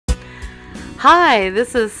Hi,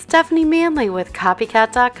 this is Stephanie Manley with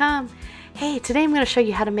copycat.com. Hey, today I'm going to show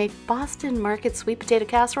you how to make Boston Market sweet potato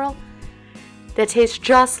casserole that tastes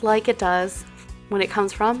just like it does when it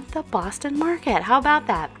comes from the Boston Market. How about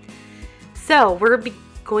that? So we're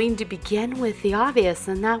going to begin with the obvious,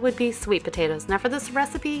 and that would be sweet potatoes. Now for this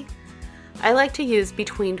recipe, I like to use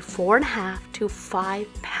between 4.5 to 5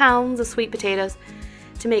 pounds of sweet potatoes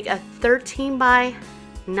to make a 13 by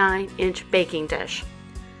 9-inch baking dish.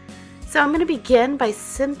 So I'm going to begin by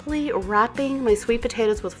simply wrapping my sweet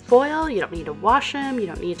potatoes with foil. You don't need to wash them, you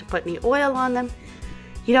don't need to put any oil on them,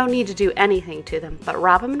 you don't need to do anything to them, but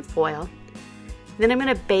wrap them in foil. Then I'm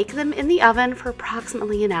going to bake them in the oven for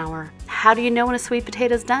approximately an hour. How do you know when a sweet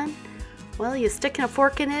potato is done? Well, you stick a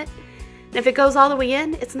fork in it, and if it goes all the way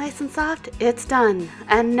in, it's nice and soft, it's done.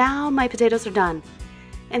 And now my potatoes are done.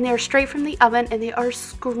 And they're straight from the oven, and they are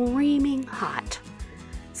screaming hot.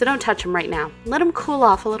 So don't touch them right now. Let them cool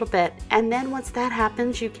off a little bit, and then once that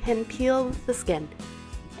happens, you can peel the skin.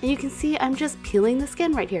 And you can see I'm just peeling the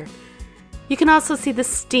skin right here. You can also see the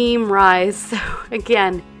steam rise. So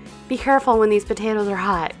again, be careful when these potatoes are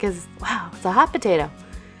hot, because wow, it's a hot potato.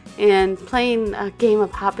 And playing a game of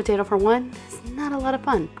hot potato for one is not a lot of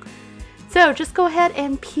fun. So just go ahead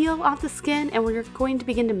and peel off the skin, and we're going to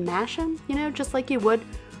begin to mash them, just like you would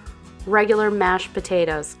regular mashed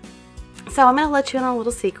potatoes. So I'm going to let you in on a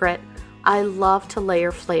little secret. I love to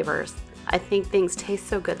layer flavors. I think things taste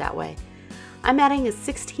so good that way. I'm adding a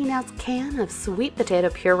 16-ounce can of sweet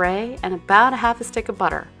potato puree and about a half a stick of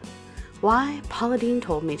butter. Why? Paula Deen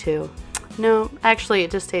told me to. No, actually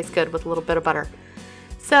it just tastes good with a little bit of butter.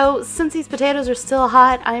 So since these potatoes are still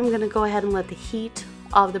hot, I'm going to go ahead and let the heat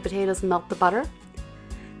of the potatoes melt the butter.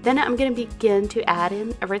 Then I'm going to begin to add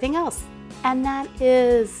in everything else. And that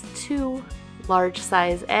is 2 large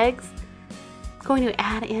size eggs. Going to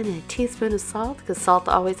add in a teaspoon of salt, because salt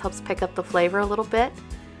always helps pick up the flavor a little bit.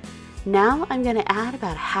 Now I'm going to add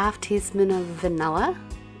about a half teaspoon of vanilla,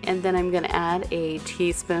 and then I'm going to add a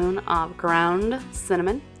teaspoon of ground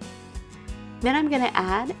cinnamon. Then I'm going to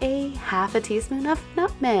add a half a teaspoon of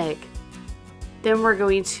nutmeg. Then we're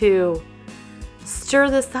going to stir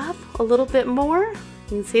this up a little bit more. You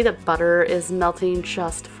can see the butter is melting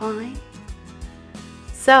just fine.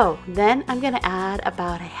 So then I'm going to add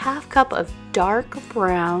about a half cup of dark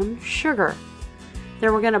brown sugar.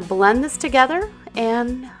 Then we're going to blend this together,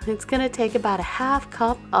 and it's going to take about a half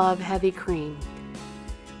cup of heavy cream.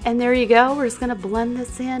 And there you go. We're just going to blend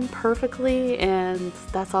this in perfectly, and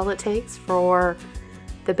that's all it takes for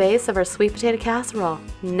the base of our sweet potato casserole.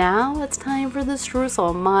 Now it's time for the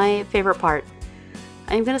streusel, my favorite part.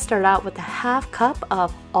 I'm going to start out with a half cup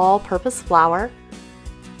of all-purpose flour.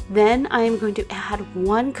 Then I am going to add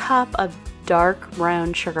 1 cup of dark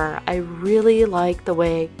brown sugar. I really like the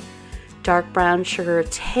way dark brown sugar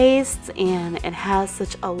tastes, and it has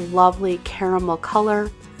such a lovely caramel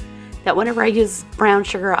color that whenever I use brown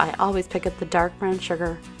sugar, I always pick up the dark brown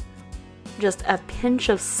sugar. Just a pinch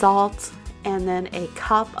of salt, and then a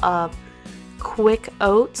cup of quick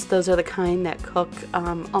oats. Those are the kind that cook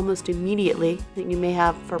almost immediately, that you may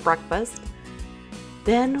have for breakfast.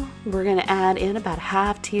 Then we're going to add in about a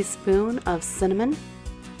half teaspoon of cinnamon.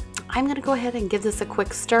 I'm going to go ahead and give this a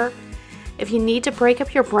quick stir. If you need to break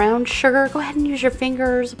up your brown sugar, go ahead and use your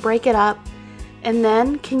fingers, break it up. And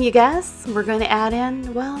then, can you guess? We're going to add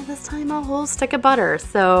in, well, this time a whole stick of butter.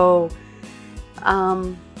 So,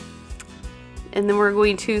 and then we're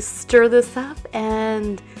going to stir this up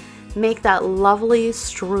and make that lovely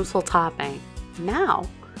streusel topping. Now,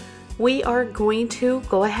 we are going to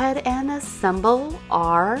go ahead and assemble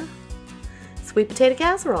our sweet potato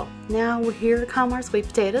casserole. Now here come our sweet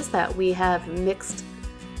potatoes that we have mixed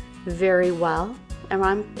very well. And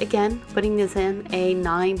I'm again putting this in a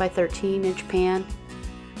 9 by 13-inch pan.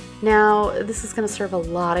 Now this is going to serve a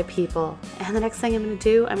lot of people. And the next thing I'm going to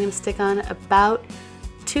do, I'm going to stick on about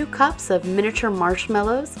 2 cups of miniature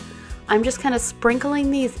marshmallows. I'm just kind of sprinkling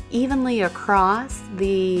these evenly across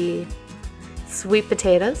the sweet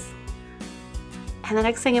potatoes. And the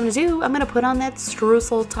next thing I'm going to do, I'm going to put on that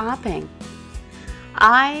streusel topping.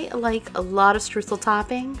 I like a lot of streusel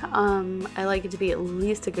topping. I like it to be at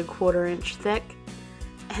least a good 1/4 inch thick.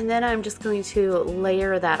 And then I'm just going to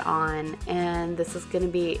layer that on, and this is going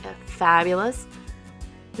to be fabulous.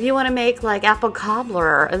 If you want to make like apple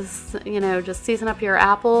cobbler, just season up your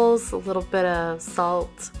apples, a little bit of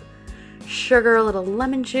salt, sugar, a little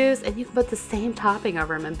lemon juice, and you can put the same topping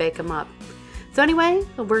over them and bake them up. So anyway,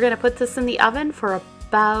 we're going to put this in the oven for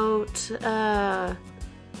about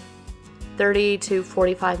 30 to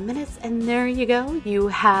 45 minutes, and there you go. You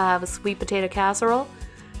have a sweet potato casserole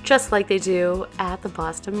just like they do at the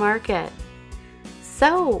Boston Market.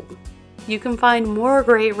 So You can find more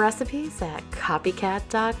great recipes at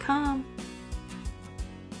copycat.com.